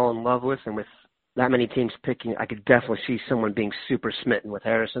easy to fall in love with, and with that many teams picking, I could definitely see someone being super smitten with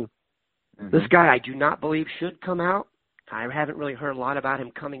Harrison. Mm-hmm. This guy I do not believe should come out. I haven't really heard a lot about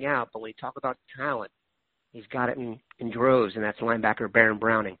him coming out, but when you talk about talent, he's got it in droves, and that's linebacker Baron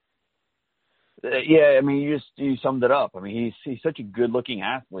Browning. Yeah, I mean, you summed it up. I mean, he's such a good-looking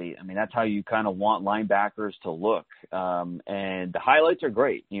athlete. I mean, that's how you kind of want linebackers to look. And the highlights are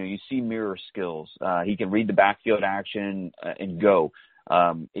great. You see mirror skills. He can read the backfield action and go.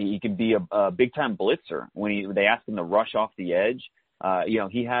 He can be a big-time blitzer. When they ask him to rush off the edge,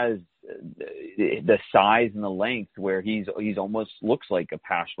 he has the size and the length where he's almost looks like a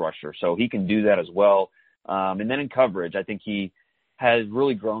pass rusher. So he can do that as well. And then in coverage, I think he has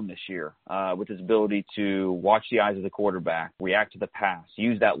really grown this year with his ability to watch the eyes of the quarterback, react to the pass,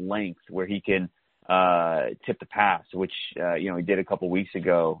 use that length where he can tip the pass, which he did a couple weeks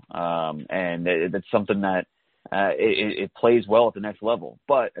ago, and that's something that it plays well at the next level.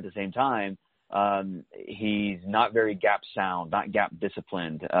 But at the same time, he's not very gap sound, not gap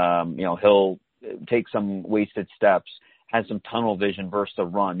disciplined. He'll take some wasted steps, has some tunnel vision versus the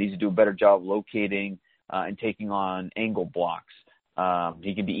run. Needs to do a better job locating and taking on angle blocks.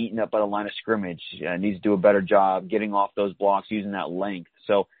 He can be eaten up by the line of scrimmage. Needs to do a better job getting off those blocks, using that length.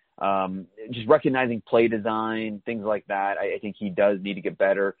 So just recognizing play design, things like that, I think he does need to get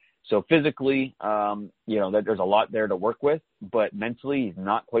better. So physically, there's a lot there to work with, but mentally he's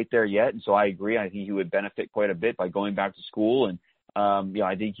not quite there yet. And so I agree. I think he would benefit quite a bit by going back to school. And,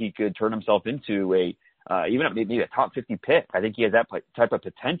 I think he could turn himself into even maybe a top 50 pick. I think he has that type of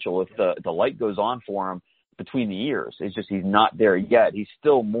potential if the light goes on for him between the years. It's just he's not there yet. He's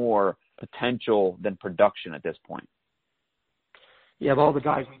still more potential than production at this point. Yeah, of all the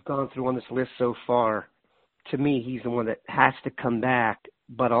guys we've gone through on this list so far, to me, he's the one that has to come back,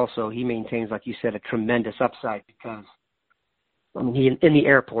 but also he maintains, like you said, a tremendous upside because, in the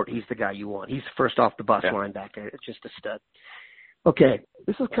airport, he's the guy you want. He's first off the bus linebacker. It's just a stud. Okay,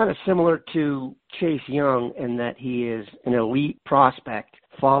 this is kind of similar to Chase Young in that he is an elite prospect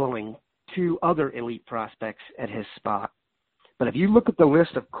following two other elite prospects at his spot. But if you look at the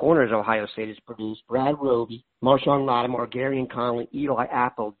list of corners Ohio State has produced, Brad Roby, Marshawn Lattimore, Gary Conley, Eli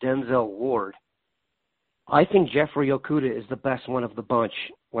Apple, Denzel Ward, I think Jeffrey Okudah is the best one of the bunch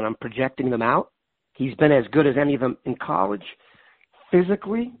when I'm projecting them out. He's been as good as any of them in college.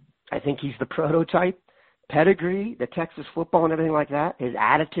 Physically, I think he's the prototype. Pedigree, the Texas football and everything like that, his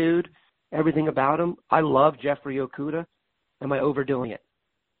attitude, everything about him. I love Jeffrey Okudah. Am I overdoing it?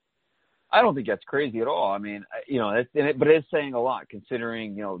 I don't think that's crazy at all. I mean, but it is saying a lot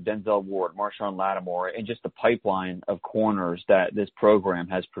considering, Denzel Ward, Marshawn Lattimore, and just the pipeline of corners that this program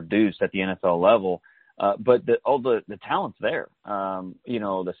has produced at the NFL level. But all the talent's there.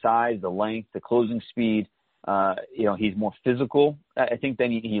 The size, the length, the closing speed. He's more physical, I think,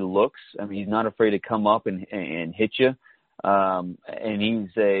 than he looks. I mean, he's not afraid to come up and hit you. And he's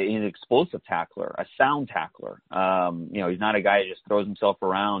an explosive tackler, a sound tackler. He's not a guy who just throws himself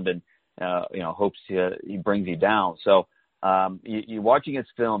around and, hopes he brings you down. So, you're watching his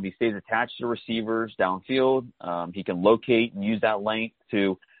film. He stays attached to receivers downfield. He can locate and use that length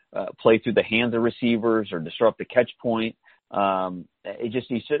to play through the hands of receivers or disrupt the catch point.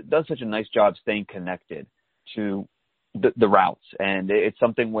 He does such a nice job staying connected to the routes. And it's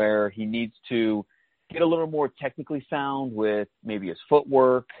something where he needs to get a little more technically sound with maybe his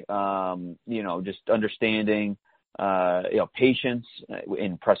footwork, just understanding, patience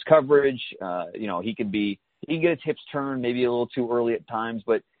in press coverage. He can get his hips turned maybe a little too early at times,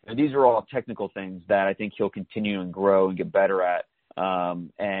 but these are all technical things that I think he'll continue and grow and get better at.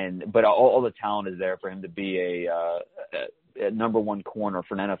 But all the talent is there for him to be a number one corner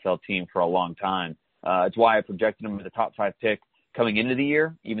for an NFL team for a long time. It's why I projected him as a top 5 pick coming into the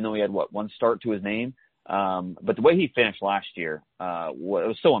year, even though he had one start to his name. But the way he finished last year, I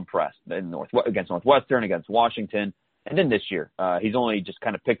was so impressed against Northwestern, against Washington, and then this year, he's only just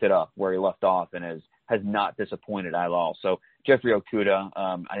kind of picked it up where he left off and has not disappointed at all. So Jeffrey Okudah,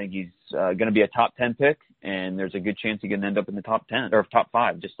 I think he's going to be a top 10 pick, and there's a good chance he can end up in the top 10 or top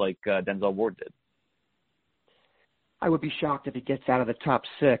 5, just like Denzel Ward did. I would be shocked if he gets out of the top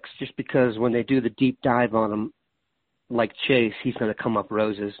 6, just because when they do the deep dive on him, like Chase, he's going to come up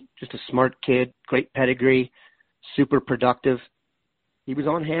roses. Just a smart kid, great pedigree, super productive. He was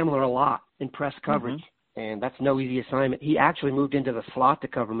on Hamler a lot in press coverage, and that's no easy assignment. He actually moved into the slot to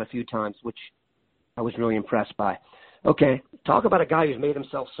cover him a few times, which I was really impressed by. Okay, talk about a guy who's made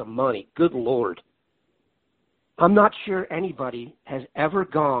himself some money. Good Lord. I'm not sure anybody has ever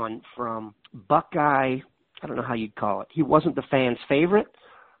gone from Buckeye, I don't know how you'd call it, he wasn't the fans' favorite,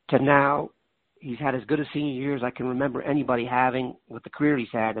 to now he's had as good a senior year as I can remember anybody having with the career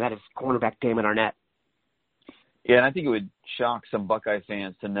he's had, and that is cornerback Damon Arnette. Yeah, and I think it would shock some Buckeye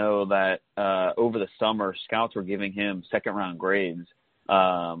fans to know that over the summer, scouts were giving him second-round grades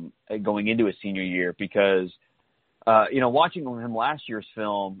going into his senior year because, watching him last year's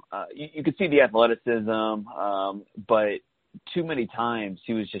film, you could see the athleticism, but too many times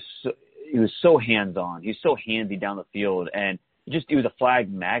he was so hands-on. He was so handy down the field, and he was a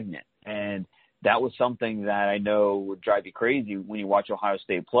flag magnet. And that was something that I know would drive you crazy when you watch Ohio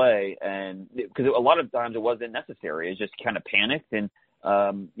State play, and because a lot of times it wasn't necessary. It just kind of panicked, and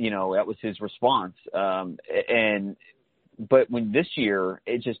that was his response. But when this year,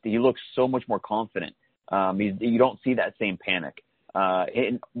 he looks so much more confident. You don't see that same panic.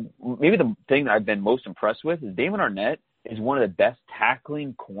 And maybe the thing that I've been most impressed with is Damon Arnette is one of the best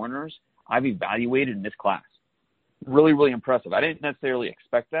tackling corners I've evaluated in this class. Really, really impressive. I didn't necessarily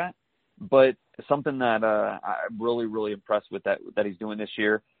expect that, but something that I'm really, really impressed with that he's doing this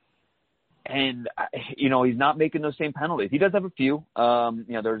year. And, he's not making those same penalties. He does have a few.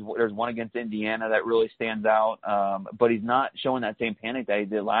 There's one against Indiana that really stands out, but he's not showing that same panic that he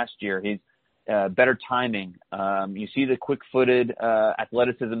did last year. He's better timing. You see the quick-footed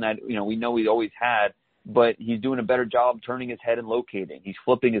athleticism that, we know he's always had, but he's doing a better job turning his head and locating. He's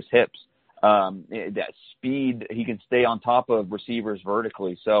flipping his hips. That speed, he can stay on top of receivers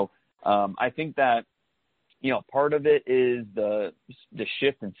vertically. So I think that, part of it is the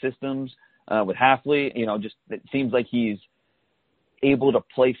shift in systems with Hafley. It seems like he's able to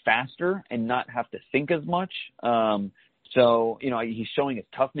play faster and not have to think as much. So, he's showing his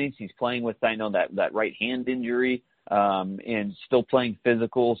toughness. He's playing with, that right hand injury and still playing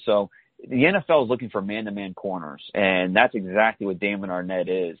physical. So the NFL is looking for man-to-man corners, and that's exactly what Damon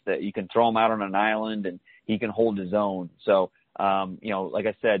Arnette is, that you can throw him out on an island and he can hold his own. So, like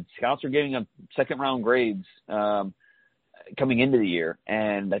I said, scouts are giving him second-round grades coming into the year,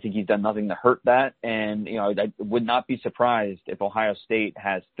 and I think he's done nothing to hurt that. And, I would not be surprised if Ohio State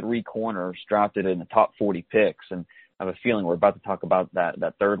has 3 corners drafted in the top 40 picks, and I have a feeling we're about to talk about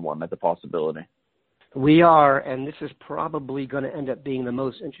that third one. That's a possibility. We are, and this is probably going to end up being the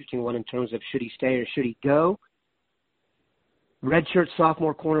most interesting one in terms of should he stay or should he go. redshirt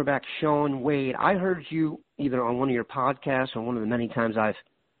sophomore cornerback Shaun Wade. I heard you either on one of your podcasts or one of the many times I've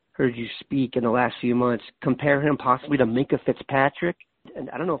heard you speak in the last few months, compare him possibly to Minkah Fitzpatrick. And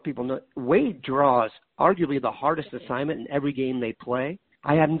I don't know if people know, Wade draws arguably the hardest assignment in every game they play.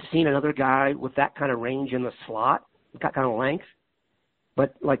 I haven't seen another guy with that kind of range in the slot, that kind of length.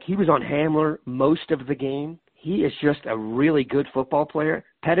 But, like, he was on Hamler most of the game. He is just a really good football player,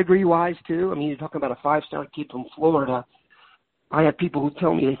 pedigree-wise, too. I mean, you're talking about a five-star kid from Florida. I have people who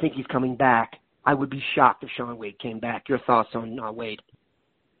tell me they think he's coming back. I would be shocked if Shaun Wade came back. Your thoughts on Wade?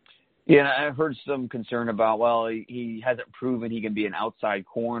 Yeah, I've heard some concern about, well, he hasn't proven he can be an outside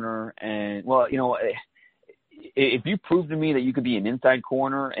corner. And, well, you know, if you prove to me that you could be an inside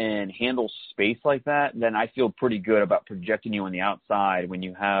corner and handle space like that, then I feel pretty good about projecting you on the outside when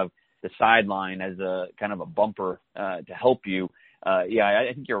you have the sideline as a kind of a bumper to help you. Yeah,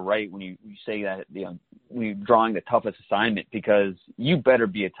 I think you're right when you say that, you know, when you're drawing the toughest assignment, because you better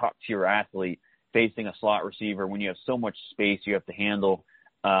be a top-tier athlete facing a slot receiver when you have so much space you have to handle.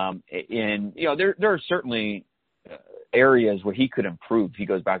 And, you know, there are certainly areas where he could improve if he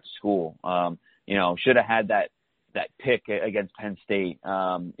goes back to school. You know, should have had that pick against Penn State.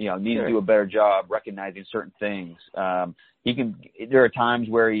 You know, needs to do a better job recognizing certain things. There are times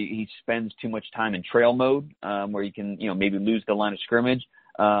where he spends too much time in trail mode, where he can, you know, maybe lose the line of scrimmage.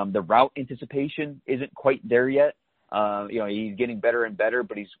 The route anticipation isn't quite there yet. You know, he's getting better and better,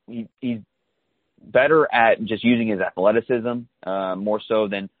 but he's better at just using his athleticism, more so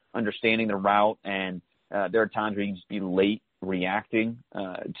than understanding the route. And there are times where he can just be late reacting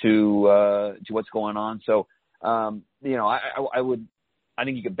to what's going on. So, you know, I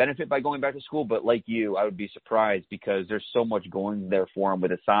think he could benefit by going back to school, but like you, I would be surprised because there's so much going there for him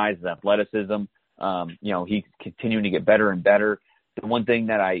with his size, his athleticism. You know, he's continuing to get better and better. The one thing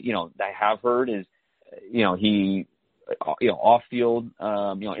that I have heard is, you know, off-field,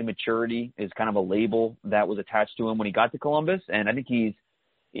 you know, immaturity is kind of a label that was attached to him when he got to Columbus. And I think he's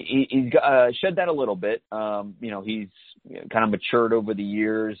shed that a little bit. You know, he's kind of matured over the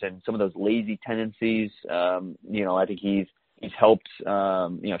years, and some of those lazy tendencies, you know, I think he's helped, you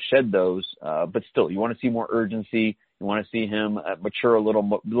know, shed those. But still, you want to see more urgency. You want to see him mature a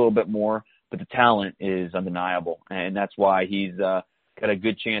little bit more. But the talent is undeniable, and that's why he's got a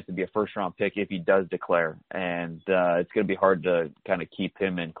good chance to be a first-round pick if he does declare. And it's going to be hard to kind of keep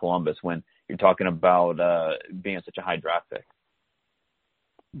him in Columbus when you're talking about being such a high draft pick.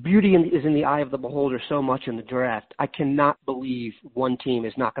 Beauty is in the eye of the beholder so much in the draft. I cannot believe one team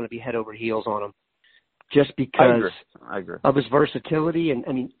is not going to be head over heels on him just because I agree. of his versatility. And,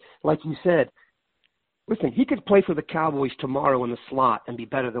 I mean, like you said, listen, he could play for the Cowboys tomorrow in the slot and be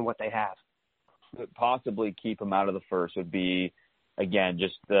better than what they have. Possibly keep him out of the first would be, again,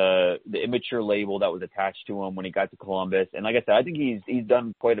 just the immature label that was attached to him when he got to Columbus. And like I said, I think he's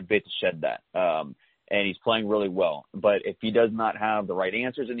done quite a bit to shed that. And he's playing really well. But if he does not have the right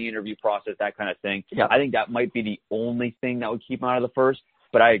answers in the interview process, that kind of thing, yeah, I think that might be the only thing that would keep him out of the first.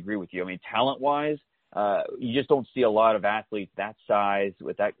 But I agree with you. I mean, talent-wise, you just don't see a lot of athletes that size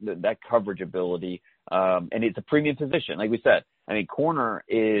with that coverage ability. And it's a premium position, like we said. I mean, corner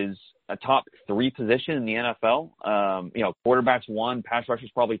is a top 3 position in the NFL. You know, quarterback's 1, pass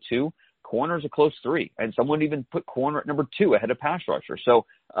rusher's probably 2. Corner's a close 3, and someone even put corner at number 2 ahead of pass rusher. So,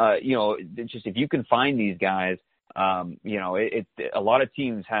 you know, it's just if you can find these guys, you know, a lot of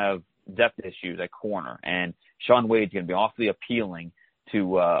teams have depth issues at corner, and Shaun Wade's going to be awfully appealing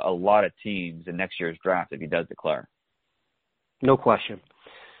to a lot of teams in next year's draft if he does declare. No question.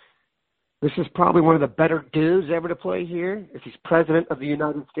 This is probably one of the better dudes ever to play here. If he's president of the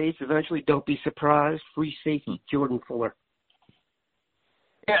United States eventually, don't be surprised. Free safety Jordan Fuller.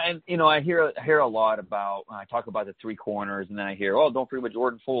 Yeah, and, you know, I hear a lot about, I talk about the 3 corners, and then I hear, oh, don't forget about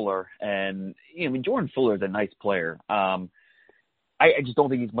Jordan Fuller. And, you know, I mean, Jordan Fuller is a nice player. I just don't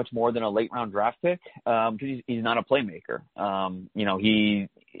think he's much more than a late-round draft pick because he's not a playmaker. You know,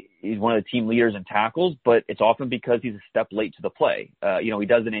 he's one of the team leaders in tackles, but it's often because he's a step late to the play. You know, he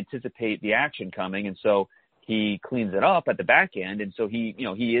doesn't anticipate the action coming, and so he cleans it up at the back end. And so he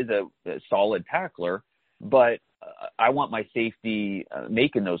is a solid tackler, but I want my safety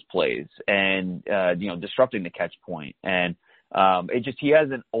making those plays and, you know, disrupting the catch point. And he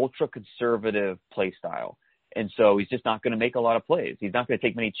has an ultra conservative play style. And so he's just not going to make a lot of plays. He's not going to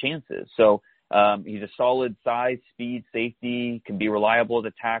take many chances. So he's a solid size, speed, safety, can be reliable as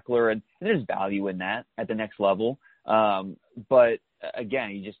a tackler. And there's value in that at the next level. But again,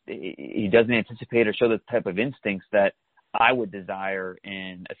 he doesn't anticipate or show the type of instincts that I would desire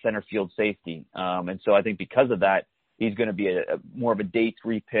in a center field safety. And so I think because of that, he's going to be more of a day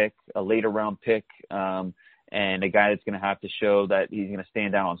 3 pick, a later round pick. and a guy that's going to have to show that he's going to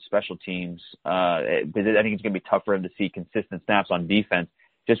stand out on special teams. I think it's going to be tough for him to see consistent snaps on defense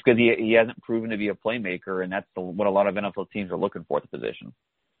just because he hasn't proven to be a playmaker, and that's what a lot of NFL teams are looking for at the position.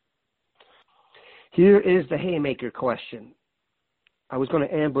 Here is the haymaker question. I was going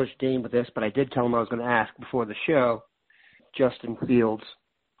to ambush Dane with this, but I did tell him I was going to ask before the show. Justin Fields.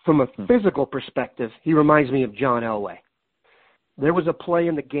 From a physical perspective, he reminds me of John Elway. There was a play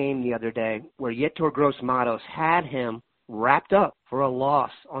in the game the other day where Yetur Gross-Matos had him wrapped up for a loss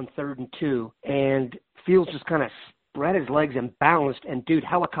on 3rd and 2, and Fields just kind of spread his legs and balanced, and dude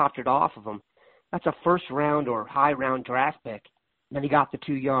helicoptered off of him. That's a first-round or high-round draft pick. Then he got the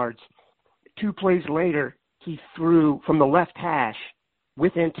 2 yards. 2 plays later, he threw from the left hash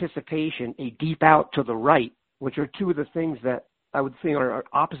with anticipation a deep out to the right, which are 2 of the things that I would think are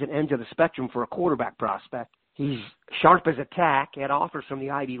opposite ends of the spectrum for a quarterback prospect. He's sharp as a tack, had offers from the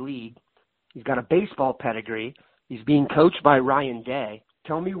Ivy League. He's got a baseball pedigree. He's being coached by Ryan Day.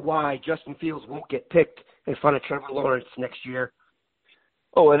 Tell me why Justin Fields won't get picked in front of Trevor Lawrence next year.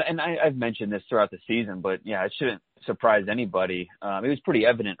 Oh, and I've mentioned this throughout the season, but yeah, it shouldn't surprise anybody. It was pretty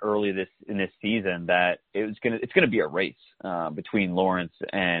evident early in this season that it's gonna be a race between Lawrence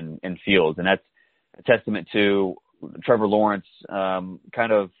and Fields, and that's a testament to Trevor Lawrence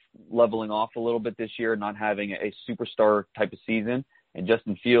kind of leveling off a little bit this year, not having a superstar type of season, and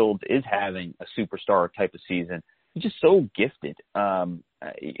Justin Fields is having a superstar type of season. He's just so gifted.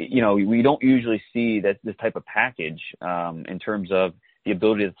 We don't usually see this type of package in terms of the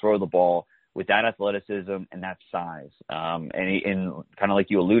ability to throw the ball with that athleticism and that size. And kind of like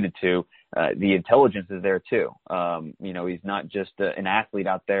you alluded to, the intelligence is there too. He's not just an athlete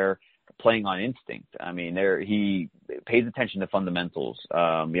out there playing on instinct. I mean, he pays attention to fundamentals.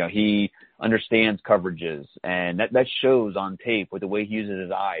 He understands coverages, and that shows on tape with the way he uses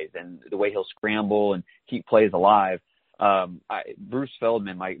his eyes and the way he'll scramble and keep plays alive. Bruce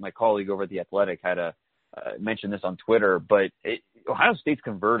Feldman, my colleague over at The Athletic, had mentioned this on Twitter, but Ohio State's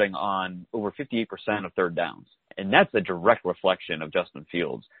converting on over 58% of 3rd downs, and that's a direct reflection of Justin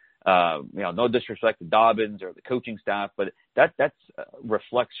Fields. No disrespect to Dobbins or the coaching staff, but that's a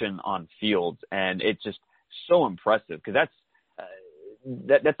reflection on Fields, and it's just so impressive because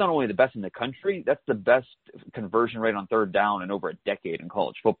that's not only the best in the country, that's the best conversion rate on 3rd down in over a decade in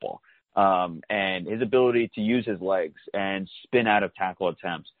college football. And his ability to use his legs and spin out of tackle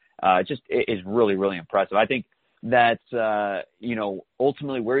attempts, is really, really impressive. I think that,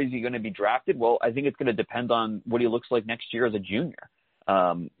 ultimately where is he going to be drafted? Well, I think it's going to depend on what he looks like next year as a junior.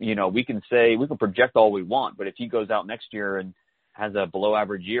 We can project all we want, but if he goes out next year and has a below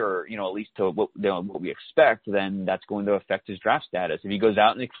average year, or, at least to what we expect, then that's going to affect his draft status. If he goes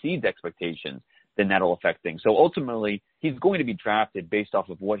out and exceeds expectations, then that'll affect things. So ultimately, he's going to be drafted based off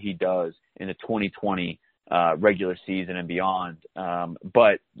of what he does in the 2020 regular season and beyond.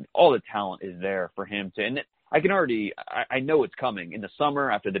 But all the talent is there for him to, and I know it's coming in the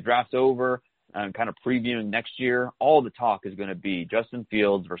summer after the draft's over. I'm kind of previewing next year. All the talk is going to be Justin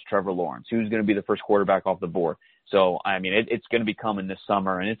Fields versus Trevor Lawrence. Who's going to be the first quarterback off the board? So, I mean, it's going to be coming this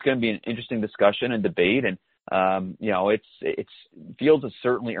summer, and it's going to be an interesting discussion and debate. And, Fields has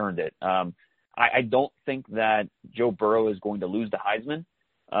certainly earned it. I don't think that Joe Burrow is going to lose the Heisman.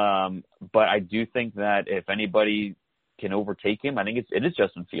 But I do think that if anybody can overtake him, I think it is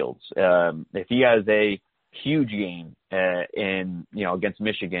Justin Fields. If he has a huge game against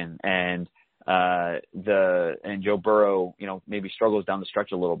Michigan and Joe Burrow, maybe struggles down the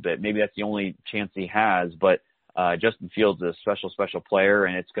stretch a little bit, maybe that's the only chance he has. But Justin Fields is a special player,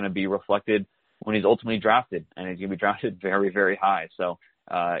 and it's going to be reflected when he's ultimately drafted, and he's going to be drafted very, very high. So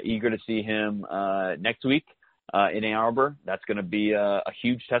eager to see him next week in Ann Arbor. That's going to be a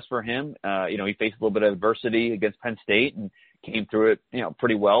huge test for him. He faced a little bit of adversity against Penn State and came through it,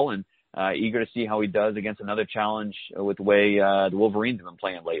 pretty well, and eager to see how he does against another challenge with the way the Wolverines have been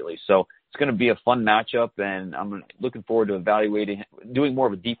playing lately. So it's going to be a fun matchup, and I'm looking forward to doing more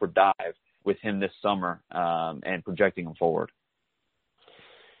of a deeper dive with him this summer and projecting him forward.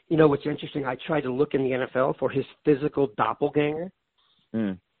 What's interesting, I tried to look in the NFL for his physical doppelganger.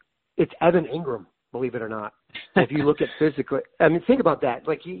 It's Evan Ingram, believe it or not. If you look at physically, I mean, think about that.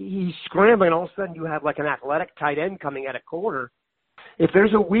 Like he's scrambling, and all of a sudden you have like an athletic tight end coming at a corner. If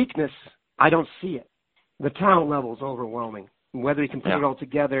there's a weakness, I don't see it. The talent level is overwhelming. Whether he can put it all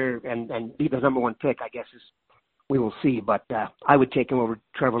together and be the number one pick, I guess we will see. But I would take him over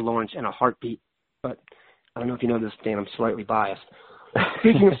Trevor Lawrence in a heartbeat. But I don't know if you know this, Dan. I'm slightly biased.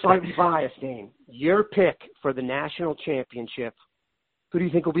 Speaking of slightly biased, Dan, your pick for the national championship. Who do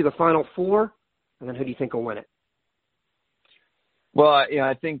you think will be the Final Four? And then who do you think will win it? Well,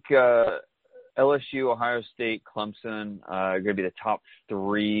 I think LSU, Ohio State, Clemson are going to be the top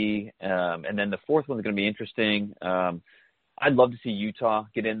three. And then the fourth one's going to be interesting. I'd love to see Utah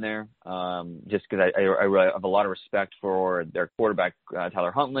get in there, just because I really have a lot of respect for their quarterback,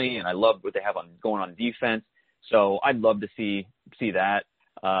 Tyler Huntley, and I love what they have going on defense. So I'd love to see that.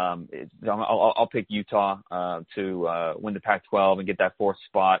 I'll pick Utah to win the Pac-12 and get that fourth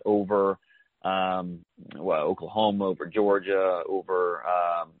spot over Oklahoma, over Georgia, over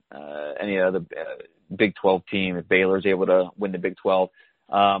any other Big 12 team. If Baylor's able to win the Big 12,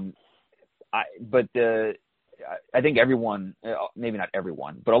 I think everyone, maybe not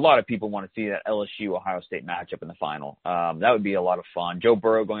everyone, but a lot of people want to see that LSU-Ohio State matchup in the final. That would be a lot of fun. Joe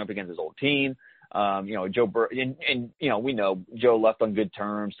Burrow going up against his old team. Joe Burrow, and we know Joe left on good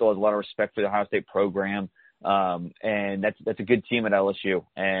terms, still has a lot of respect for the Ohio State program. And that's a good team at LSU,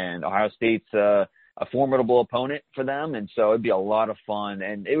 and Ohio State's a formidable opponent for them. And so it'd be a lot of fun,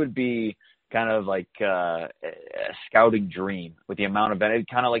 and it would be kind of like a scouting dream with the amount of it,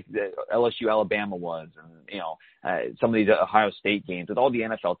 kind of like the LSU Alabama was, and some of these Ohio State games with all the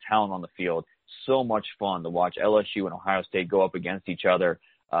NFL talent on the field. So much fun to watch LSU and Ohio State go up against each other.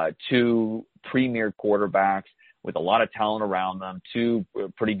 Two premier quarterbacks with a lot of talent around them, two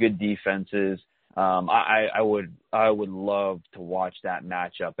pretty good defenses. I would love to watch that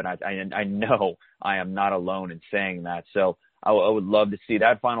matchup, and I know I am not alone in saying that. So I would love to see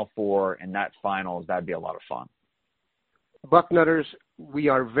that Final Four and that finals. That'd be a lot of fun. Bucknutters, we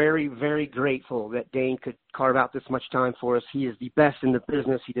are very, very grateful that Dane could carve out this much time for us. He is the best in the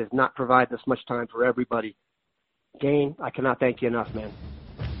business. He does not provide this much time for everybody. Dane, I cannot thank you enough, man.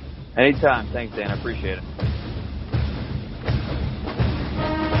 Anytime. Thanks, Dan. I appreciate it.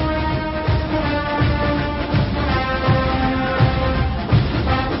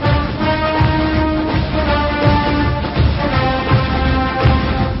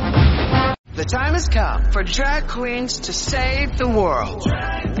 The time has come for drag queens to save the world.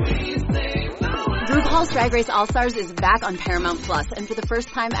 RuPaul's Drag Race All-Stars is back on Paramount Plus, and for the first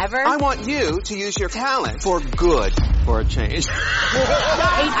time ever, I want you to use your talent for good for a change. 8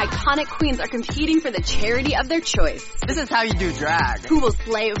 iconic queens are competing for the charity of their choice. This is how you do drag. Who will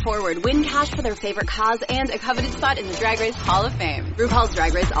slay it forward, win cash for their favorite cause, and a coveted spot in the Drag Race Hall of Fame. RuPaul's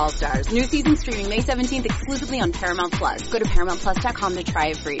Drag Race All-Stars. New season streaming May 17th exclusively on Paramount Plus. Go to ParamountPlus.com to try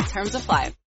it free. Terms apply.